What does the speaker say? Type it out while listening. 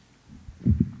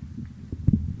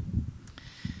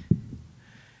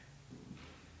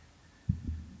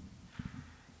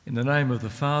In the name of the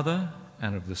Father,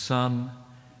 and of the Son,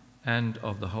 and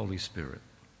of the Holy Spirit.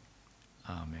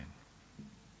 Amen.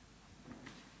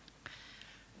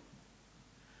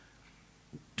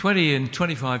 20 and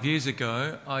 25 years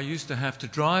ago, I used to have to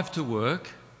drive to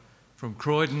work from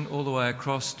Croydon all the way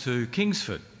across to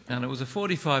Kingsford. And it was a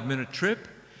 45-minute trip,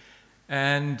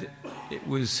 and it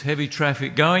was heavy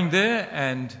traffic going there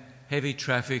and heavy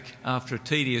traffic after a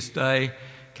tedious day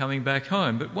coming back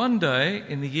home. But one day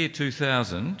in the year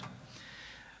 2000,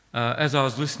 as I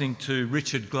was listening to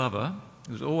Richard Glover,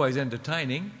 who was always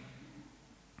entertaining,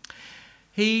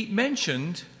 he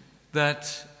mentioned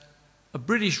that a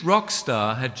British rock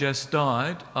star had just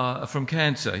died from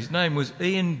cancer. His name was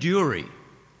Ian Dury.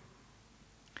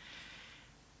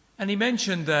 And he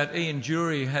mentioned that Ian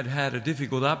Dury had had a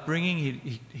difficult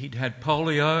upbringing. He'd had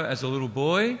polio as a little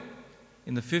boy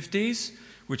in the 50s,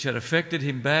 which had affected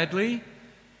him badly.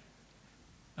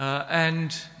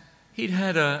 And he'd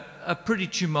had a pretty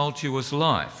tumultuous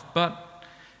life, but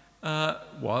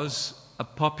was a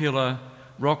popular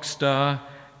rock star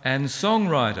and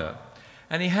songwriter.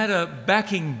 And he had a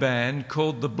backing band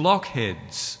called the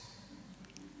Blockheads.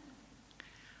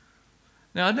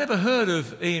 Now, I'd never heard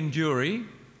of Ian Dury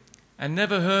and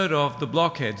never heard of the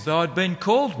Blockheads, though I'd been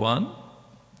called one.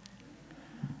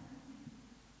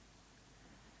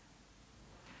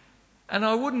 And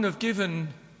I wouldn't have given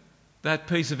that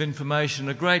piece of information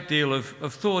a great deal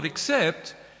of thought,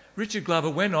 except Richard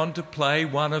Glover went on to play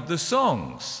one of the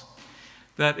songs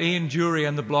that Ian Dury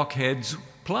and the Blockheads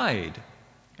played.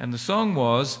 And the song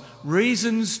was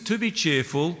Reasons to be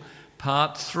Cheerful,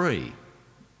 Part 3,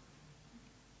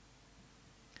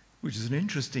 which is an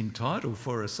interesting title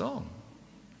for a song.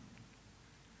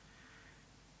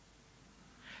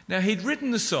 Now, he'd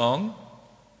written the song,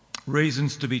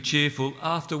 Reasons to be Cheerful,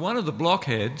 after one of the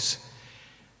Blockheads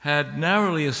had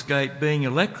narrowly escaped being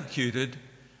electrocuted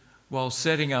while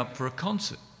setting up for a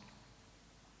concert.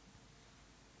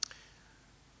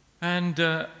 And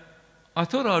I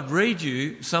thought I'd read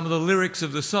you some of the lyrics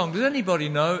of the song. Does anybody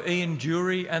know Ian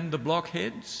Dury and the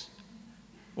Blockheads?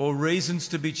 Or Reasons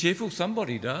to be Cheerful?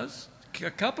 Somebody does.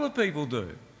 A couple of people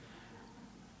do.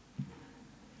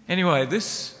 Anyway,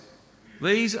 these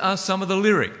are some of the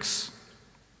lyrics.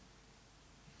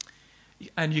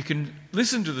 And you can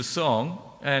listen to the song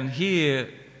and hear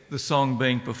the song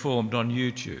being performed on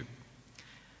YouTube.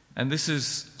 And this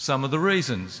is some of the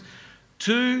reasons.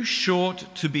 Too short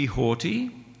to be haughty,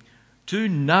 too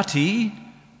nutty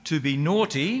to be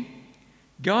naughty,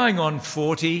 going on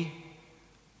 40,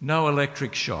 no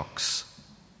electric shocks.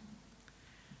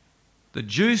 The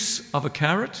juice of a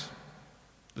carrot,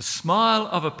 the smile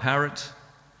of a parrot,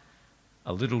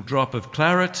 a little drop of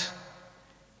claret,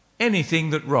 anything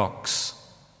that rocks.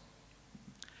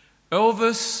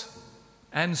 Elvis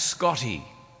and Scotty.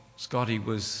 Scotty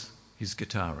was his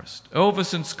guitarist.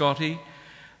 Elvis and Scotty,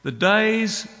 the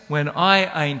days when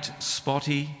I ain't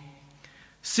spotty,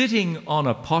 sitting on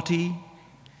a potty,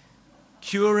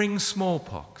 curing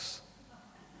smallpox.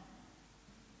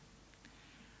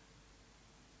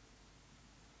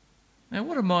 Now,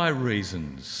 what are my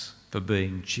reasons for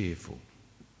being cheerful?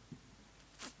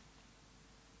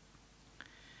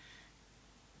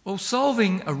 Well,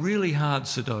 solving a really hard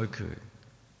Sudoku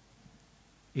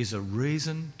is a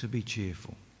reason to be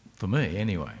cheerful. For me,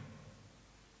 anyway.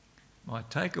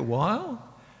 Might take a while,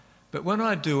 but when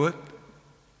I do it,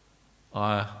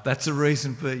 that's a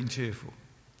reason for being cheerful.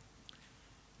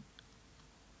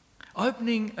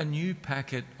 Opening a new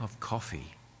packet of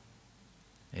coffee,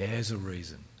 there's a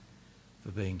reason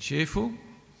for being cheerful.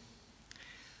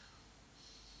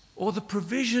 Or the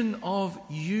provision of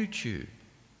YouTube.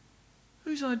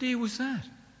 Whose idea was that?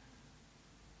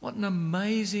 What an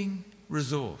amazing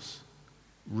resource.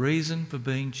 Reason for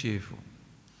being cheerful.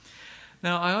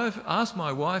 Now, I asked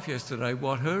my wife yesterday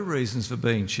what her reasons for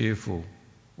being cheerful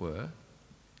were.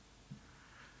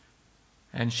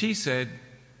 And she said,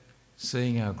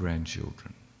 seeing our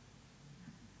grandchildren.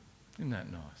 Isn't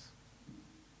that nice?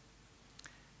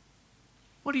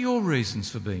 What are your reasons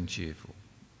for being cheerful?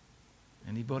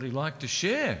 Anybody like to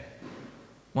share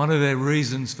one of their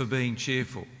reasons for being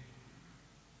cheerful?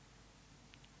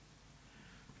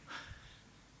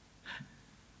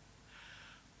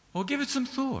 Or give it some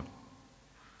thought.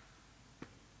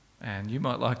 And you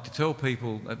might like to tell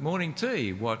people at morning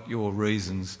tea what your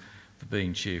reasons for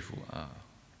being cheerful are.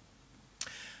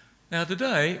 Now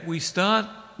today we start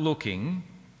looking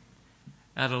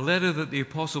at a letter that the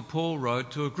Apostle Paul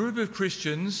wrote to a group of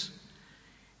Christians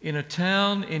in a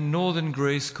town in northern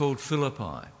Greece called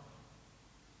Philippi.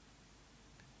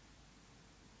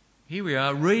 Here we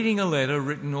are reading a letter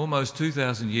written almost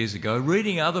 2,000 years ago,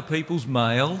 reading other people's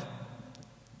mail,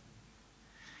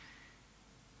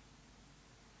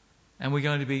 And we're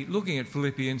going to be looking at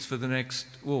Philippians for the next,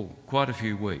 quite a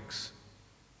few weeks.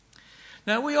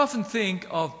 Now, we often think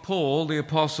of Paul, the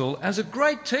apostle, as a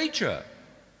great teacher,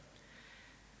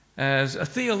 as a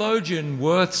theologian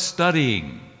worth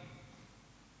studying,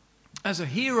 as a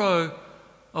hero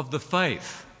of the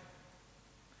faith,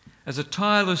 as a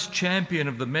tireless champion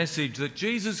of the message that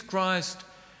Jesus Christ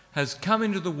has come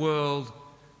into the world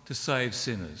to save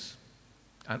sinners.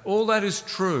 And all that is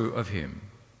true of him.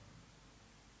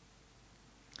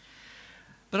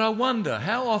 But I wonder,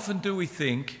 how often do we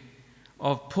think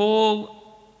of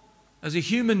Paul as a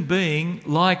human being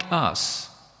like us?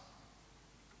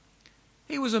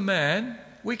 He was a man,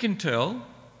 we can tell,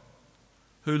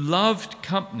 who loved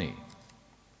company.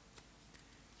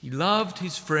 He loved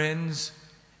his friends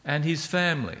and his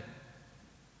family.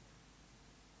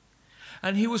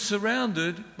 And he was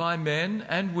surrounded by men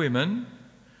and women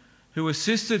who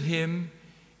assisted him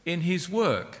in his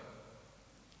work.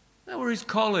 They were his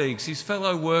colleagues, his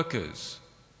fellow workers.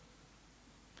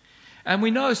 And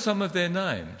we know some of their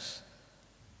names.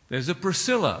 There's a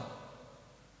Priscilla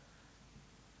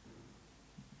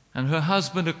and her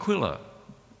husband Aquila.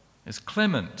 There's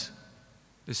Clement.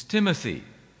 There's Timothy.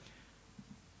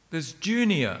 There's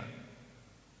Junia.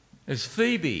 There's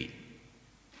Phoebe,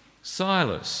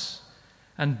 Silas,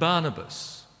 and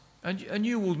Barnabas. And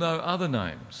you will know other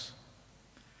names.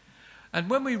 And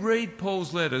when we read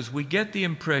Paul's letters, we get the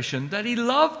impression that he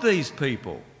loved these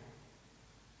people.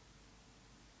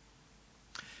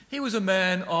 He was a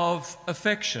man of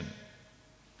affection.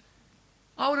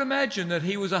 I would imagine that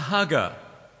he was a hugger,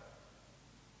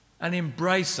 an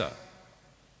embracer.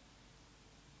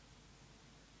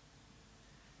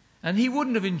 And he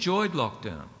wouldn't have enjoyed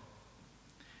lockdown,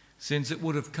 since it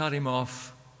would have cut him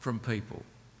off from people,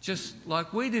 just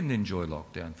like we didn't enjoy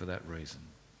lockdown for that reason.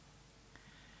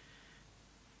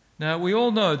 Now, we all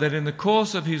know that in the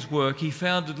course of his work, he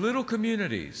founded little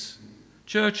communities,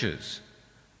 churches,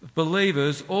 of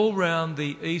believers all round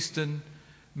the eastern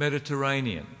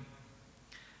Mediterranean,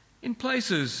 in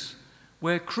places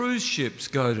where cruise ships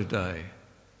go today.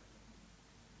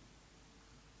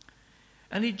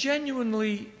 And he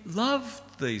genuinely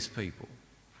loved these people.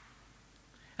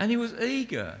 And he was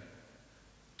eager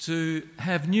to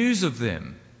have news of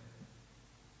them.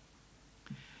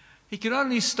 He could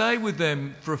only stay with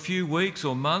them for a few weeks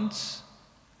or months,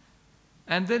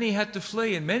 and then he had to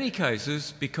flee in many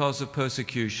cases because of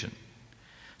persecution.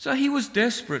 So he was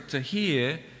desperate to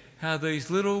hear how these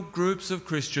little groups of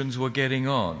Christians were getting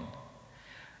on.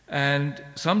 And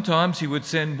sometimes he would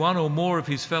send one or more of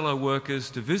his fellow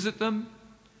workers to visit them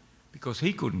because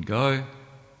he couldn't go,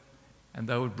 and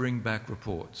they would bring back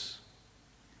reports.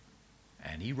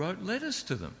 And he wrote letters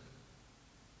to them.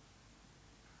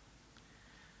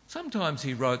 Sometimes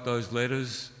he wrote those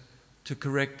letters to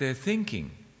correct their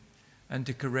thinking and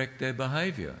to correct their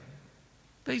behaviour.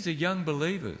 These are young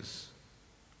believers.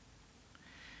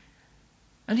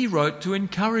 And he wrote to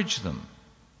encourage them.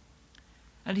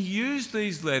 And he used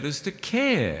these letters to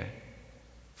care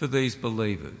for these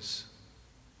believers.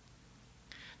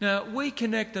 Now, we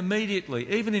connect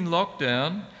immediately, even in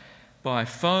lockdown, by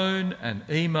phone and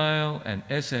email and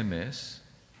SMS.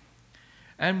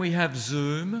 And we have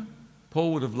Zoom.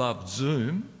 Paul would have loved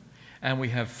Zoom. And we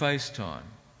have FaceTime.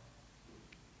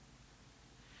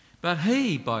 But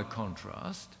he, by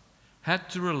contrast, had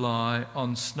to rely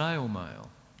on snail mail.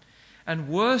 And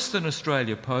worse than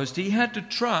Australia Post, he had to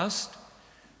trust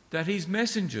that his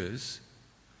messengers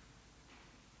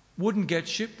wouldn't get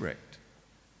shipwrecked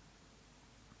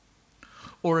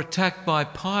or attacked by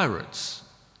pirates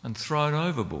and thrown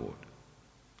overboard,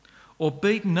 or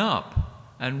beaten up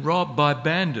and robbed by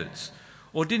bandits,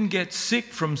 or didn't get sick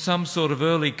from some sort of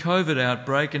early COVID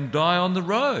outbreak and die on the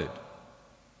road.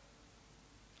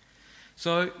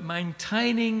 So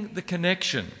maintaining the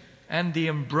connection and the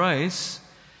embrace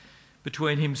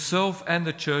between himself and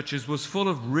the churches was full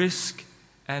of risk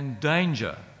and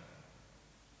danger.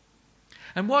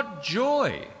 And what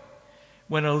joy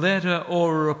when a letter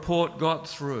or a report got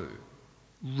through.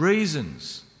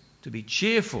 Reasons to be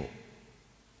cheerful.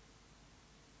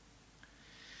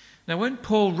 Now, when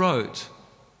Paul wrote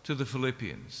to the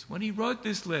Philippians, when he wrote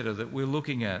this letter that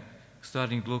we're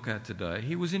starting to look at today,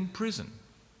 he was in prison,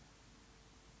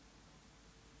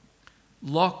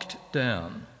 locked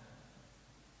down.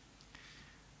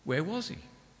 Where was he?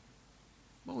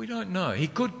 Well, we don't know. He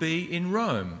could be in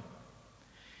Rome.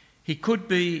 He could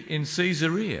be in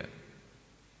Caesarea.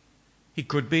 He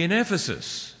could be in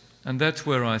Ephesus. And that's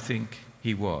where I think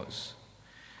he was.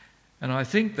 And I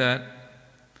think that,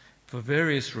 for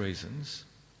various reasons,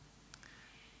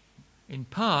 in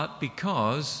part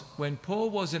because when Paul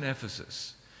was in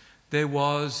Ephesus, there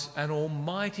was an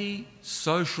almighty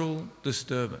social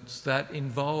disturbance that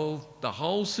involved the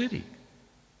whole city.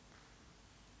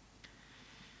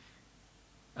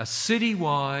 A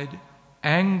citywide,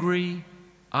 angry,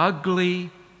 ugly,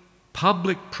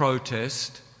 public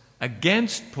protest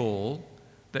against Paul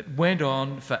that went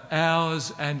on for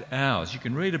hours and hours. You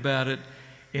can read about it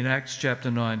in Acts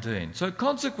chapter 19. So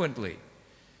consequently,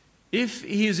 if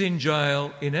he is in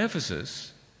jail in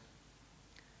Ephesus,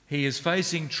 he is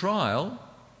facing trial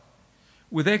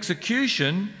with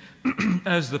execution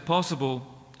as the possible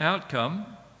outcome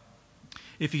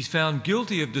if he's found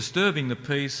guilty of disturbing the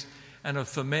peace and of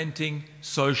fomenting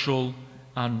social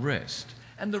unrest.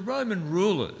 And the Roman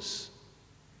rulers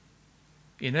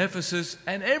in Ephesus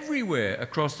and everywhere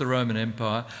across the Roman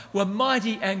Empire were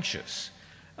mighty anxious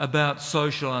about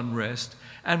social unrest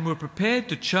and were prepared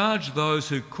to charge those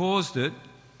who caused it,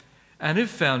 and if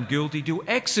found guilty, to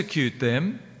execute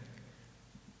them,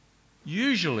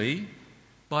 usually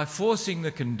by forcing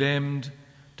the condemned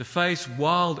to face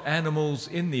wild animals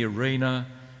in the arena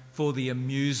for the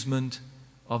amusement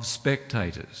of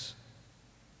spectators.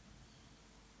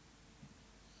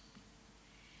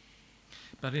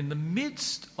 But in the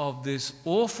midst of this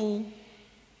awful,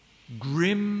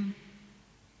 grim,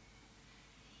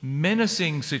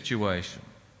 menacing situation,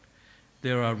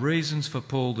 there are reasons for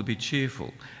Paul to be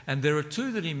cheerful. And there are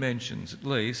two that he mentions, at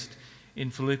least,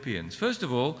 in Philippians. First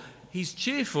of all, he's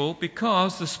cheerful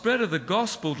because the spread of the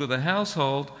gospel to the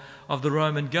household of the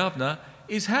Roman governor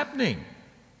is happening.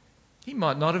 He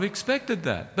might not have expected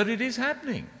that, but it is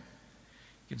happening.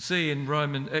 You can see in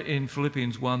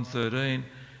Philippians 1:13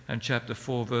 and chapter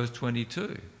 4, verse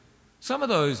 22. Some of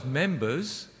those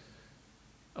members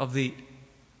of the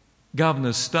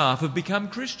governor's staff have become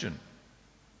Christian.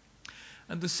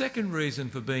 And the second reason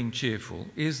for being cheerful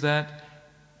is that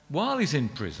while he's in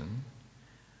prison,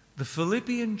 the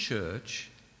Philippian church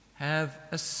have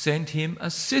sent him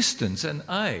assistance and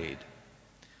aid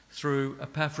through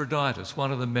Epaphroditus,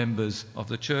 one of the members of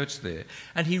the church there.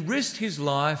 And he risked his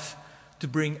life to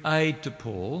bring aid to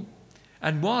Paul,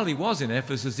 and while he was in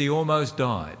Ephesus, he almost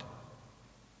died.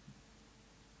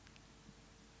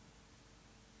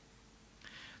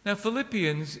 Now,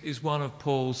 Philippians is one of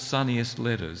Paul's sunniest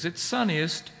letters. It's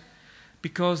sunniest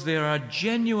because there are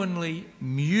genuinely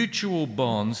mutual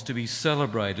bonds to be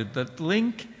celebrated that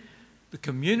link the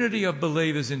community of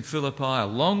believers in Philippi a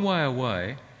long way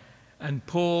away and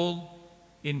Paul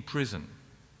in prison.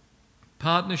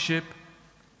 Partnership,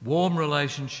 warm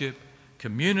relationship,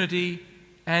 community,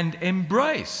 and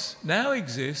embrace now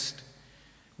exist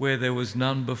where there was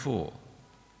none before.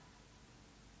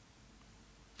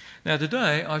 Now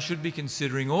today I should be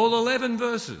considering all 11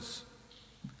 verses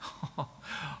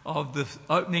of the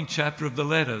opening chapter of the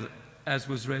letter as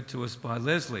was read to us by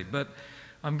Leslie, but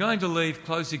I'm going to leave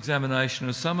close examination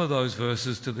of some of those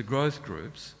verses to the growth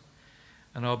groups,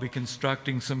 and I'll be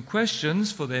constructing some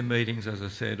questions for their meetings, as I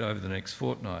said, over the next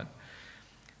fortnight,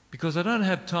 because I don't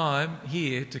have time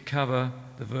here to cover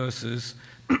the verses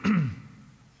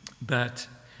that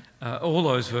all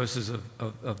those verses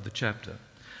of the chapter.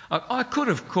 I could,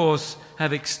 of course,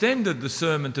 have extended the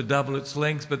sermon to double its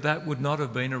length, but that would not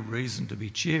have been a reason to be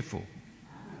cheerful.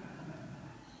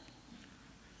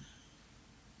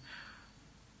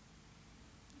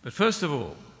 But first of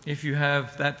all, if you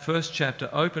have that first chapter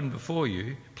open before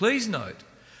you, please note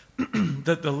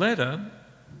that the letter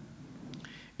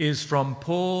is from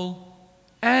Paul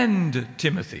and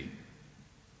Timothy.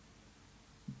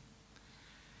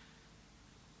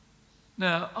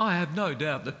 Now, I have no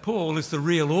doubt that Paul is the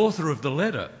real author of the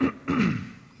letter,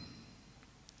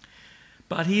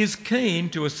 but he is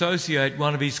keen to associate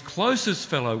one of his closest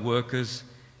fellow workers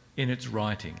in its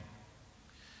writing.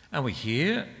 And we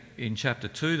hear in chapter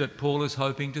 2 that Paul is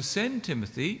hoping to send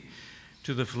Timothy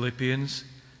to the Philippians,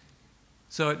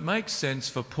 so it makes sense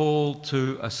for Paul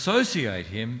to associate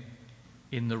him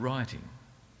in the writing.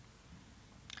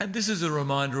 And this is a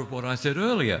reminder of what I said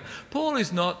earlier. Paul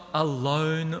is not a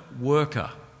lone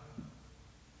worker.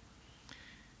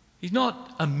 He's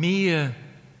not a mere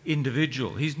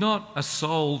individual. He's not a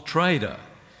sole trader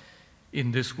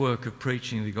in this work of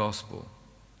preaching the gospel.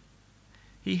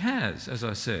 He has, as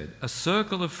I said, a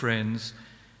circle of friends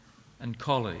and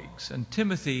colleagues, and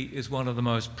Timothy is one of the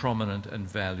most prominent and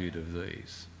valued of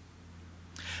these.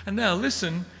 And now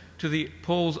listen to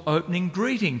Paul's opening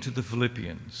greeting to the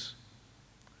Philippians.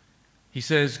 He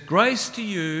says, "Grace to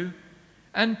you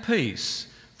and peace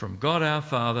from God our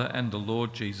Father and the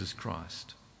Lord Jesus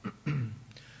Christ." Now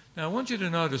I want you to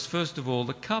notice, first of all,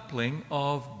 the coupling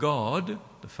of God,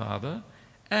 the Father,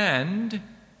 and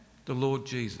the Lord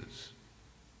Jesus.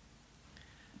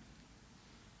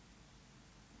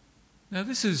 Now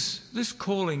this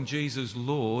calling Jesus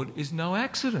Lord is no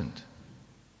accident.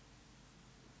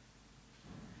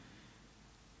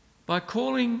 By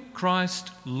calling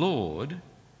Christ Lord,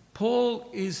 Paul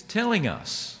is telling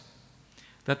us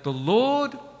that the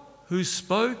Lord who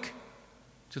spoke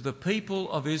to the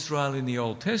people of Israel in the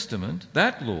Old Testament,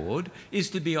 that Lord is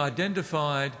to be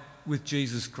identified with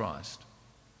Jesus Christ.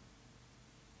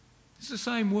 It's the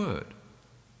same word.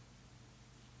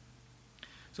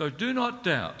 So do not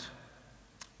doubt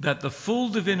that the full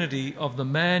divinity of the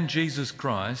man Jesus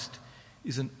Christ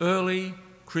is an early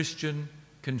Christian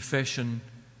confession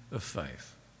of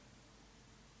faith.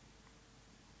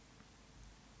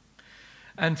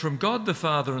 And from God the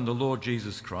Father and the Lord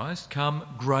Jesus Christ come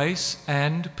grace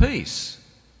and peace.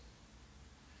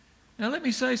 Now let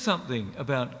me say something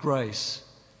about grace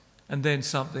and then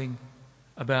something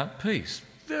about peace.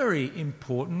 Very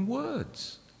important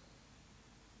words.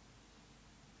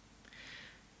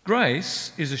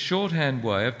 Grace is a shorthand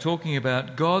way of talking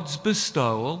about God's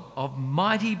bestowal of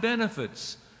mighty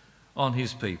benefits on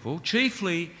his people,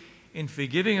 chiefly in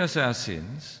forgiving us our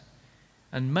sins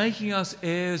and making us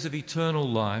heirs of eternal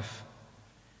life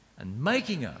and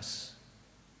making us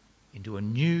into a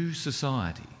new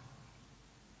society.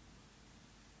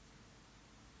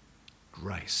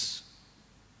 Grace.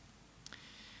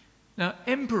 Now,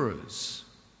 emperors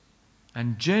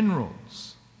and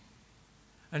generals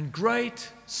and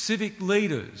great civic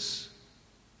leaders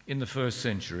in the first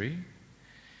century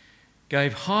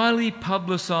gave highly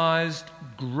publicised,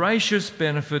 gracious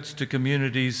benefits to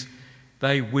communities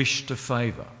they wished to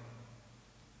favour.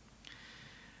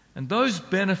 And those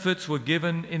benefits were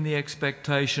given in the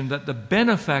expectation that the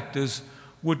benefactors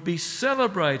would be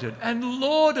celebrated and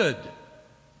lauded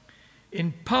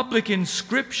in public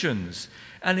inscriptions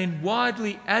and in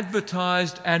widely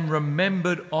advertised and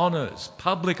remembered honours,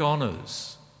 public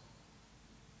honours.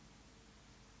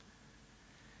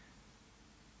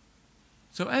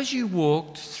 So as you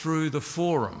walked through the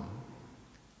forum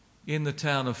in the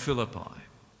town of Philippi,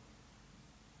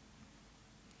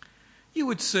 you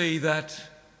would see that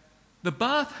the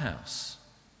bathhouse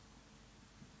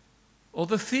or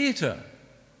the theatre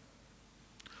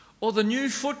or the new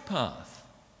footpath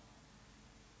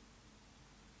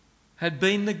had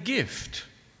been the gift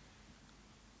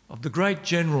of the great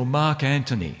general Mark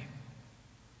Antony,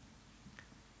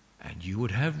 and you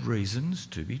would have reasons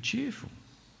to be cheerful.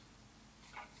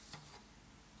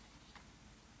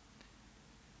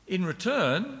 In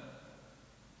return,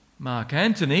 Mark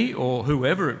Antony, or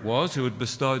whoever it was who had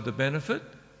bestowed the benefit,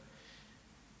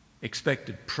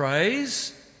 expected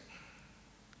praise,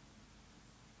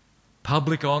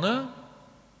 public honour,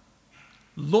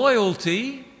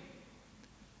 loyalty,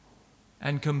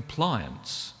 and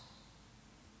compliance.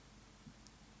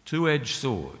 Two-edged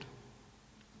sword.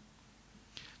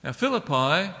 Now,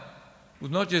 Philippi was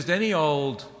not just any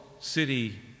old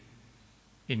city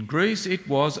in Greece, it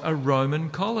was a Roman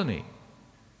colony.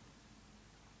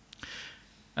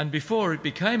 And before it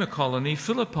became a colony,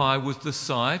 Philippi was the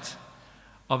site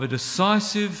of a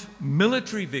decisive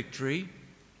military victory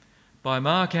by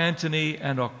Mark Antony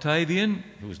and Octavian,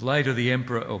 who was later the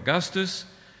Emperor Augustus,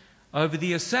 over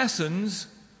the assassins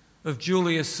of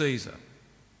Julius Caesar.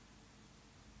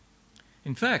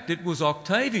 In fact, it was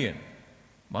Octavian,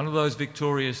 one of those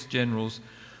victorious generals,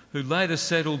 who later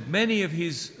settled many of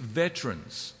his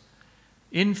veterans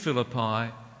in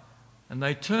Philippi, and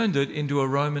they turned it into a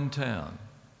Roman town.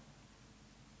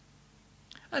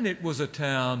 And it was a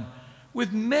town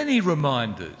with many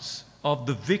reminders of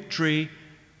the victory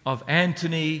of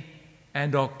Antony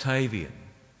and Octavian.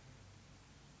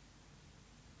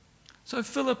 So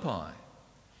Philippi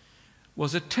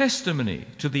was a testimony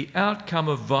to the outcome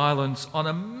of violence on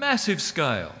a massive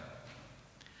scale,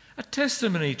 a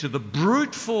testimony to the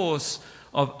brute force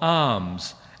of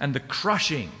arms and the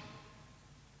crushing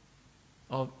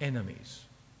of enemies.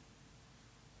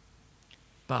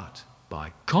 But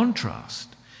by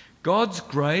contrast, God's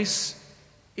grace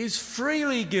is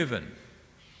freely given.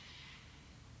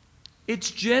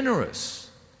 It's generous.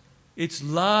 It's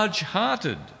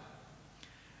large-hearted.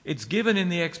 It's given in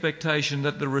the expectation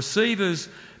that the receivers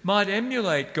might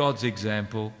emulate God's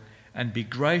example and be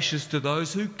gracious to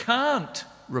those who can't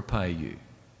repay you.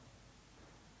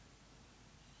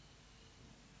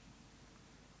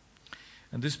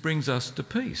 And this brings us to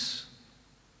peace.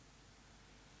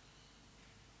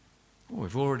 Oh,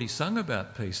 we've already sung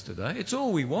about peace today. It's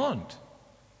all we want.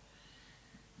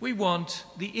 We want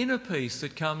the inner peace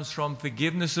that comes from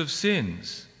forgiveness of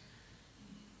sins,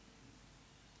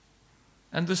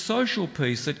 and the social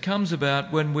peace that comes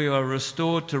about when we are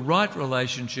restored to right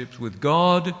relationships with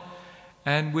God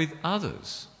and with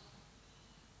others.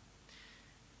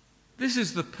 This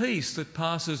is the peace that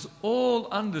passes all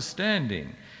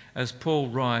understanding, as Paul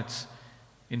writes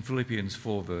in Philippians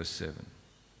 4 verse 7.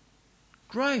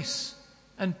 Grace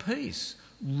and peace,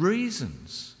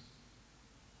 reasons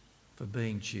for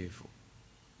being cheerful.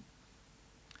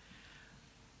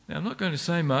 Now, I'm not going to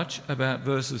say much about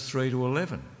verses 3 to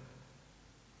 11,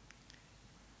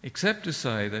 except to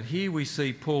say that here we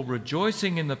see Paul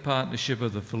rejoicing in the partnership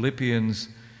of the Philippians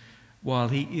while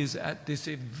he is at this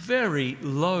very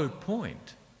low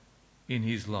point in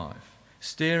his life,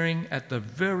 staring at the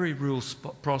very real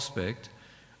prospect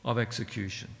of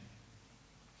execution.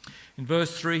 In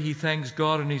verse 3, he thanks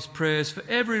God in his prayers for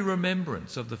every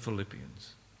remembrance of the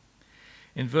Philippians.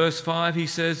 In verse 5, he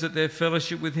says that their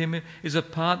fellowship with him is a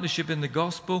partnership in the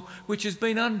gospel which has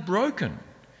been unbroken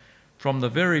from the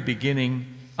very beginning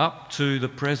up to the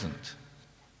present.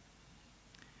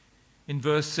 In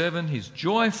verse 7, his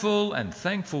joyful and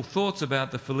thankful thoughts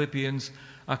about the Philippians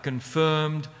are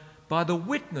confirmed by the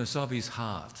witness of his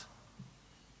heart.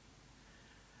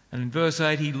 And in verse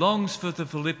 8, he longs for the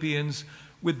Philippians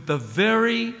with the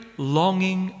very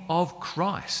longing of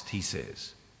Christ, he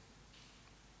says.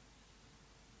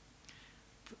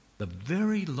 The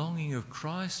very longing of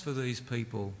Christ for these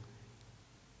people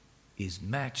is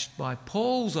matched by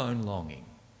Paul's own longing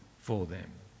for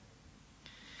them.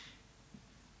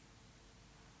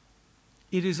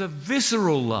 It is a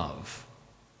visceral love.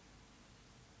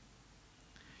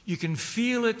 You can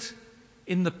feel it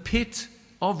in the pit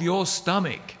of your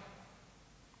stomach.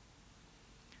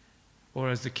 Or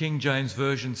as the King James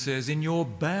Version says, in your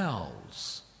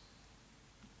bowels.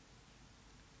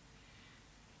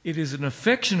 It is an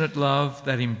affectionate love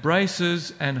that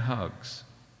embraces and hugs.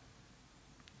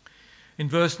 In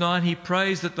verse 9, he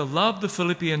prays that the love the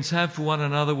Philippians have for one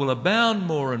another will abound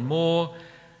more and more,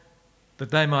 that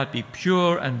they might be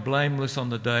pure and blameless on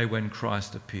the day when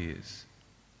Christ appears.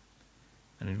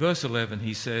 And in verse 11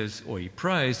 he says, or he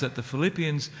prays, that the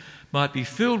Philippians might be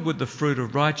filled with the fruit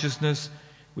of righteousness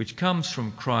which comes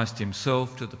from Christ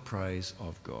himself to the praise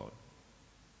of God.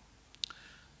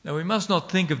 Now we must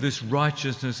not think of this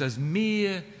righteousness as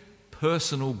mere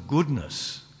personal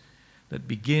goodness that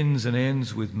begins and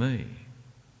ends with me.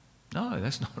 No,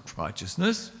 that's not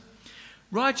righteousness.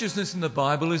 Righteousness in the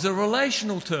Bible is a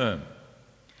relational term.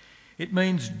 It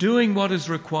means doing what is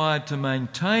required to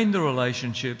maintain the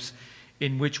relationships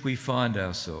in which we find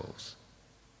ourselves.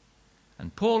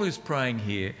 And Paul is praying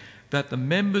here that the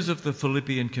members of the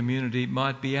Philippian community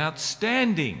might be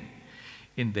outstanding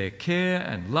in their care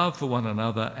and love for one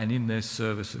another and in their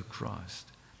service of Christ.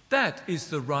 That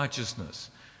is the righteousness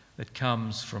that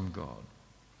comes from God.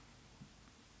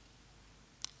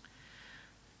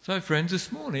 So, friends,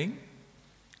 this morning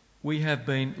we have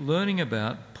been learning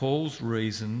about Paul's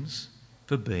reasons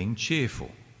for being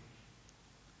cheerful.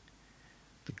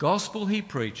 The gospel he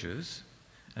preaches,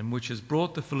 and which has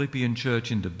brought the Philippian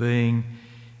church into being,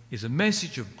 is a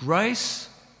message of grace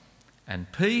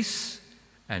and peace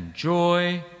and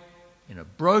joy in a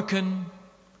broken,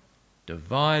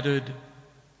 divided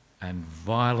and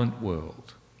violent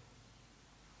world.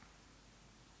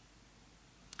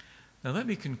 Now let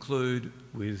me conclude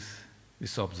with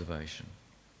this observation.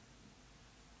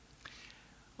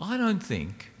 I don't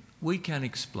think we can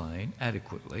explain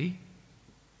adequately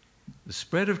the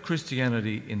spread of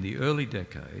Christianity in the early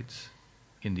decades,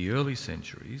 in the early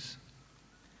centuries,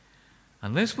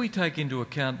 unless we take into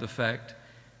account the fact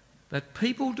that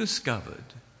people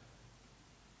discovered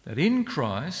that in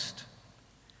Christ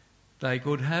they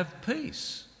could have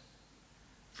peace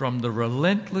from the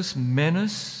relentless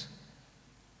menace,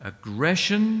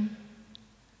 aggression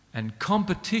and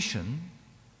competition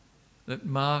that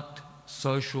marked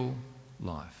social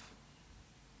life.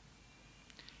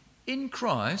 In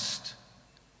Christ,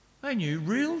 they knew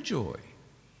real joy.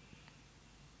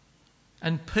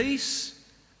 And peace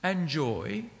and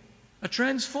joy are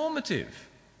transformative.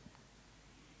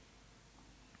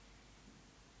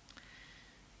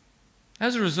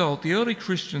 As a result, the early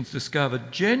Christians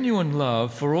discovered genuine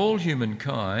love for all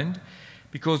humankind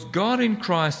because God in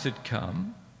Christ had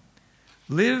come,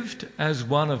 lived as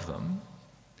one of them,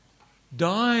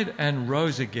 died and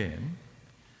rose again,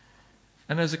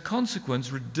 and as a consequence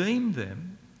redeemed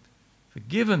them,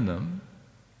 forgiven them,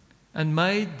 and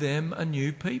made them a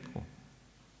new people.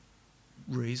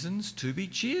 Reasons to be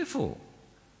cheerful.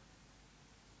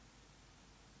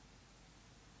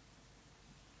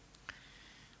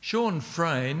 Sean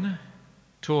Frayne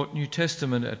taught New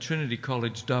Testament at Trinity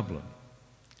College, Dublin,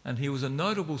 and he was a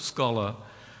notable scholar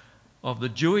of the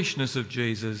Jewishness of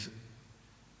Jesus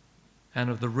and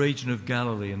of the region of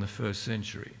Galilee in the first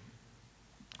century.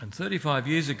 And 35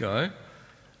 years ago,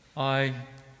 I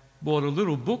bought a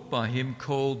little book by him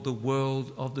called The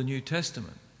World of the New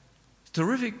Testament. It's a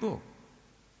terrific book.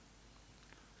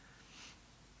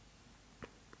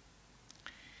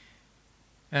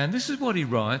 And this is what he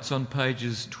writes on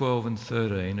pages 12 and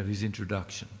 13 of his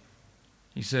introduction.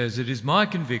 He says, "It is my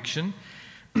conviction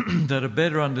that a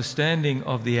better understanding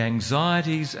of the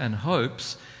anxieties and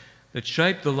hopes that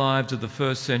shaped the lives of the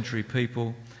first century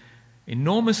people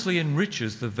enormously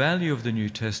enriches the value of the New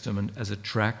Testament as a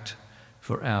tract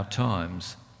for our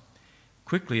times.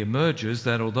 Quickly emerges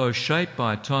that although shaped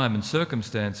by time and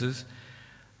circumstances,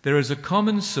 there is a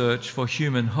common search for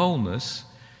human wholeness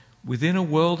within a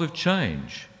world of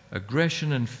change,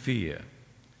 aggression and fear.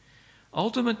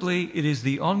 Ultimately, it is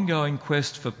the ongoing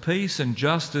quest for peace and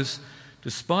justice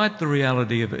despite the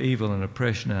reality of evil and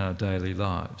oppression in our daily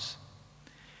lives.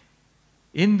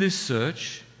 In this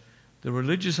search, the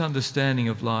religious understanding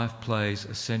of life plays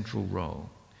a central role.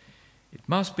 It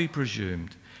must be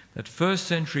presumed that first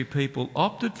century people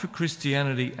opted for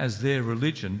Christianity as their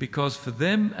religion because for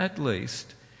them at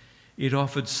least it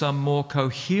offered some more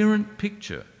coherent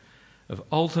picture of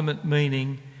ultimate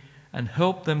meaning and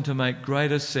helped them to make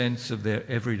greater sense of their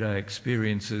everyday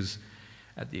experiences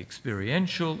at the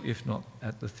experiential, if not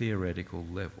at the theoretical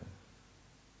level."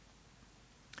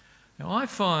 Now, I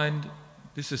find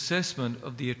this assessment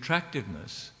of the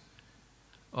attractiveness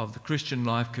of the Christian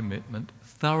life commitment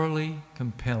thoroughly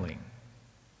compelling.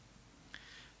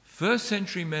 First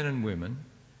century men and women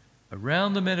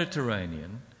around the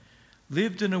Mediterranean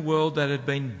lived in a world that had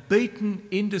been beaten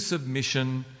into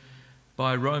submission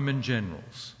by Roman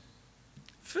generals.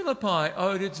 Philippi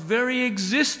owed its very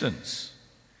existence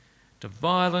to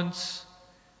violence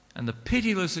and the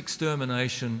pitiless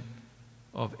extermination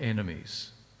of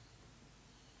enemies.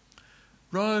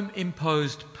 Rome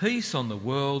imposed peace on the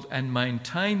world and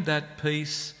maintained that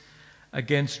peace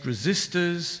against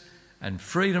resistors and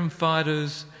freedom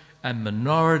fighters and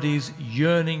minorities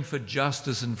yearning for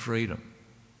justice and freedom.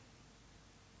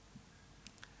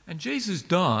 And Jesus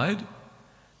died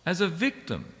as a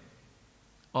victim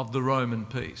of the Roman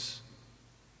peace.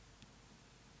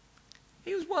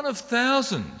 He was one of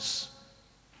thousands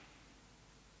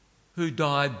who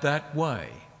died that way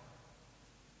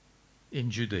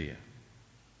in Judea.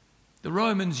 The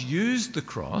Romans used the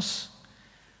cross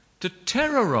to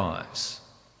terrorise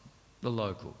the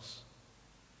locals.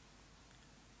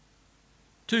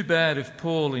 Too bad if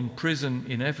Paul in prison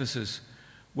in Ephesus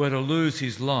were to lose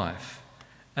his life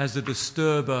as a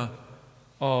disturber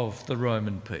of the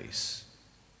Roman peace.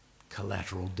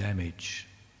 Collateral damage.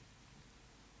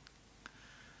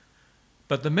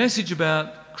 But the message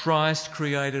about Christ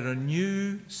created a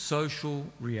new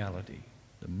social reality.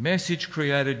 The message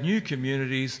created new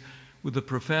communities with a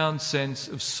profound sense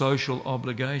of social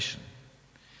obligation.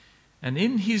 And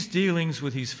in his dealings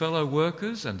with his fellow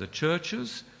workers and the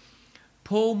churches,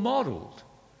 Paul modelled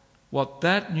what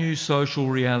that new social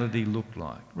reality looked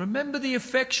like. Remember the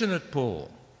affectionate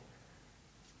Paul.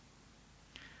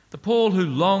 The Paul who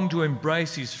longed to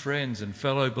embrace his friends and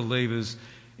fellow believers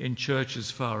in churches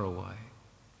far away.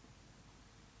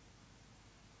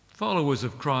 Followers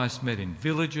of Christ met in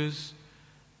villages,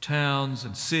 towns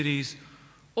and cities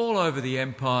all over the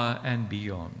empire and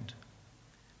beyond.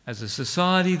 As a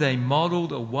society, they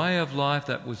modelled a way of life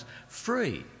that was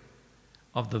free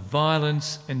of the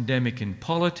violence endemic in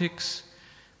politics,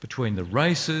 between the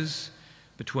races,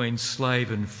 between slave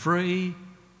and free,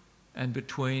 and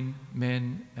between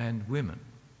men and women.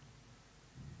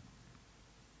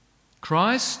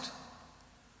 Christ,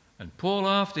 and Paul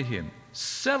after him,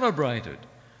 celebrated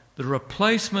the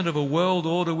replacement of a world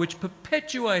order which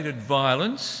perpetuated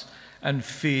violence and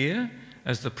fear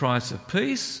as the price of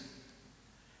peace,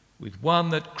 with one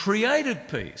that created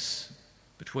peace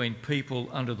between people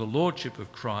under the lordship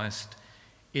of Christ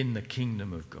in the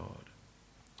kingdom of God.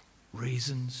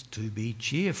 Reasons to be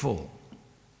cheerful.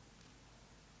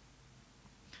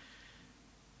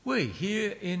 We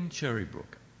here in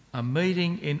Cherrybrook are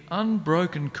meeting in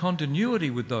unbroken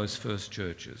continuity with those first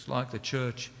churches, like the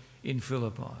church in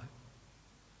Philippi.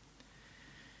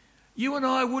 You and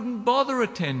I wouldn't bother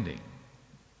attending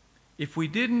if we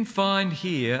didn't find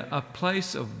here a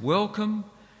place of welcome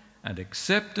and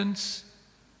acceptance,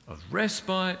 of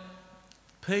respite,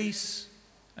 peace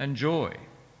and joy.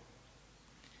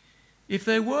 If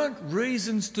there weren't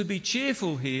reasons to be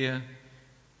cheerful here,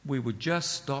 we would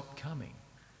just stop coming.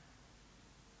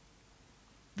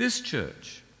 This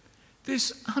church,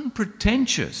 this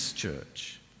unpretentious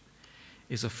church,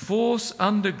 is a force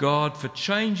under God for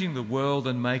changing the world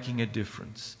and making a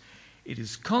difference. It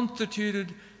is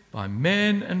constituted by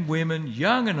men and women,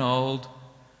 young and old,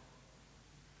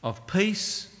 of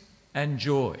peace and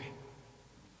joy.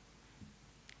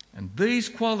 And these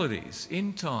qualities,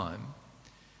 in time,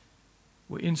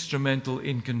 were instrumental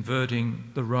in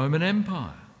converting the Roman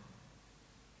Empire.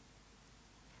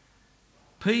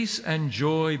 Peace and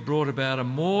joy brought about a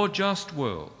more just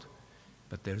world,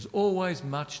 but there's always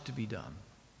much to be done.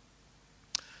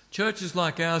 Churches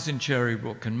like ours in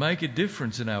Cherrybrook can make a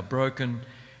difference in our broken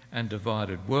and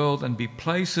divided world and be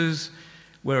places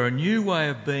where a new way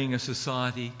of being a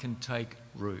society can take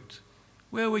root,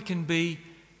 where we can be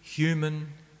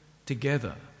human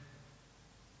together.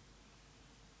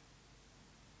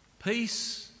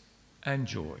 Peace and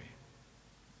joy,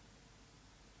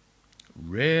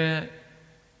 rare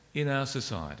in our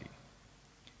society,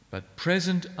 but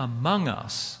present among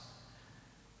us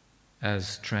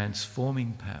as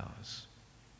transforming powers.